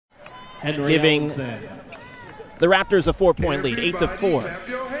giving the Raptors a 4-point lead,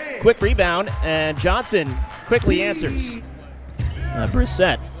 8-4. Quick rebound, and Johnson quickly answers.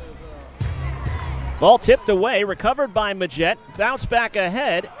 Brissett. Ball tipped away, recovered by Majette, bounce back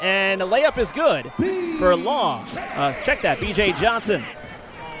ahead, and a layup is good for a long. Check that, B.J. Johnson.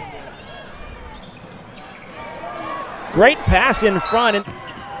 Great pass in front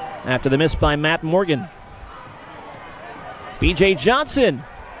after the miss by Matt Morgan. B.J. Johnson,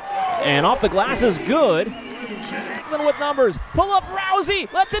 and off the glass is good. With numbers, pull up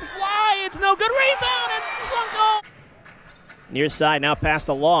Rousey, lets it fly, it's no good, rebound, and Slunko. Near side, now past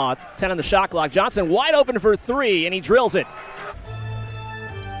the Law, 10 on the shot clock. Johnson wide open for three, and he drills it.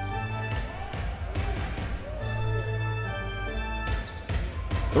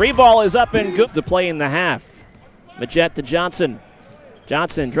 Three ball is up and good to play in the half. Majette to Johnson.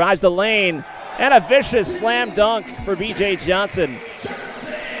 Johnson drives the lane, and a vicious slam dunk for B.J. Johnson.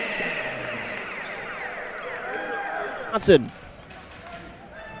 Johnson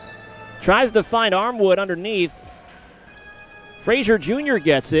tries to find Armwood underneath. Frazier Jr.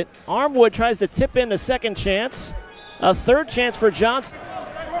 gets it. Armwood tries to tip in a second chance. A third chance for Johnson.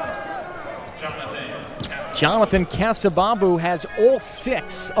 Jonathan Casababu has all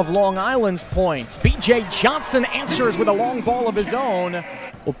 6 of Long Island's points. B.J. Johnson answers with a long ball of his own.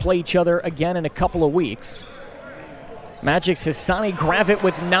 We'll play each other again in a couple of weeks. Magic's Hassani Gravett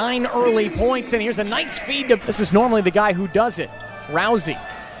with 9 early points, and here's a nice feed to, this is normally the guy who does it, Rousey.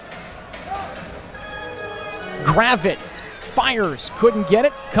 Gravett fires, couldn't get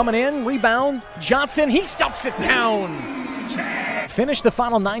it, coming in, rebound, Johnson, he stuffs it down. Finish the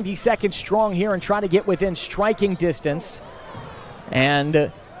final 90 seconds strong here and try to get within striking distance. And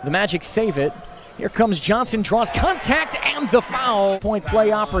the Magic save it. Here comes Johnson, draws contact and the foul. Point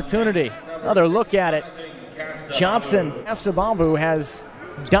play opportunity. Another look at it. Johnson, Casababu has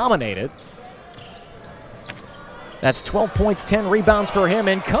dominated. That's 12 points, 10 rebounds for him,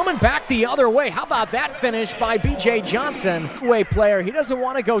 and coming back the other way. How about that finish by B.J. Johnson? Two-way player. He doesn't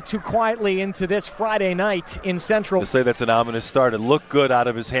want to go too quietly into this Friday night in Central. To say that's an ominous start. It looked good out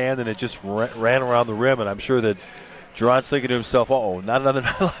of his hand, and it just ran around the rim, and I'm sure that Jerron's thinking to himself, uh-oh, not another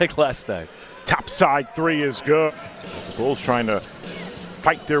night like last night. Top side three is good. The Bulls trying to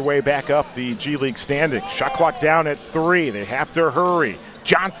fight their way back up the G League standing. Shot clock down at 3. They have to hurry.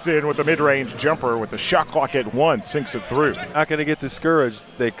 Johnson with the mid-range jumper with the shot clock at 1, sinks it through. Not going to get discouraged.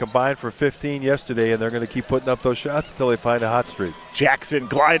 They combined for 15 yesterday, and they're going to keep putting up those shots until they find a hot streak. Jackson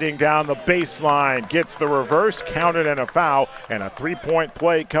gliding down the baseline, gets the reverse, counted and a foul, and a three-point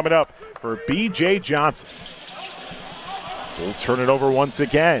play coming up for B.J. Johnson. Bulls turn it over once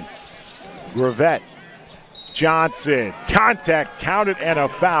again. Gravett. Johnson, contact, counted, and a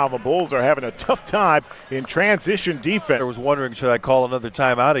foul. The Bulls are having a tough time in transition defense. I was wondering, should I call another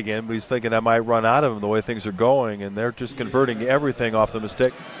timeout again, but he's thinking I might run out of him the way things are going, and they're just converting everything off the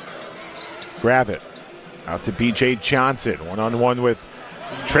mistake. Gravett out to B.J. Johnson, one-on-one with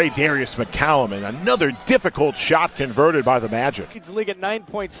Trey Darius McCallum, and another difficult shot converted by the Magic. Leads the league at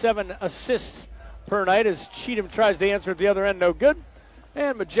 9.7 assists per night as Cheatham tries to answer at the other end, no good.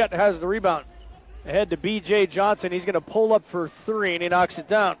 And Majette has the rebound. Ahead to B.J. Johnson. He's going to pull up for 3, and he knocks it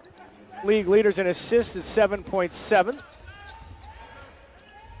down. League leaders in assists at 7.7.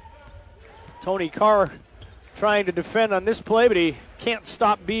 Tony Carr trying to defend on this play, but he can't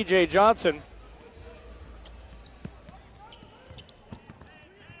stop B.J. Johnson.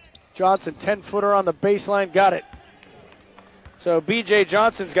 Johnson, 10-footer on the baseline, got it. So B.J.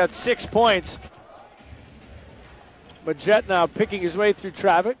 Johnson's got 6 points. Majette now picking his way through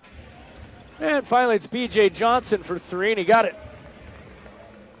traffic. And finally, it's B.J. Johnson for 3, and he got it.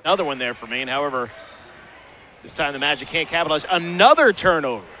 Another one there for Maine. However, this time the Magic can't capitalize. Another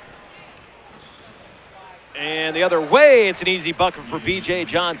turnover. And the other way, it's an easy bucket for B.J.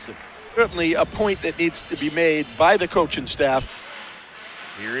 Johnson. Certainly a point that needs to be made by the coaching staff.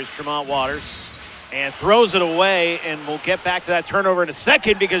 Here is Tremont Waters and throws it away, and we'll get back to that turnover in a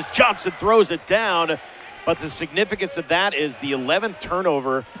second because Johnson throws it down. But the significance of that is the 11th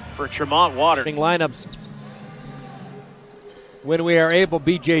turnover for Tremont Waters. Lineups. When we are able,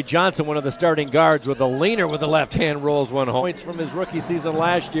 B.J. Johnson, one of the starting guards, with a leaner with the left hand, rolls one home. Points from his rookie season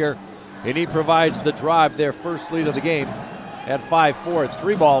last year, and he provides the drive, their first lead of the game at 5-4,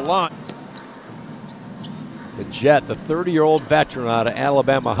 3-ball launch. The Jet, the 30-year-old veteran out of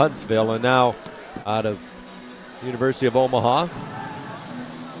Alabama Huntsville, and now out of the University of Omaha.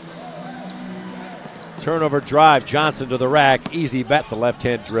 Turnover drive, Johnson to the rack, easy bet, the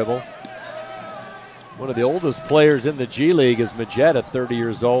left-hand dribble. One of the oldest players in the G League is Majette at 30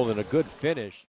 years old, and a good finish.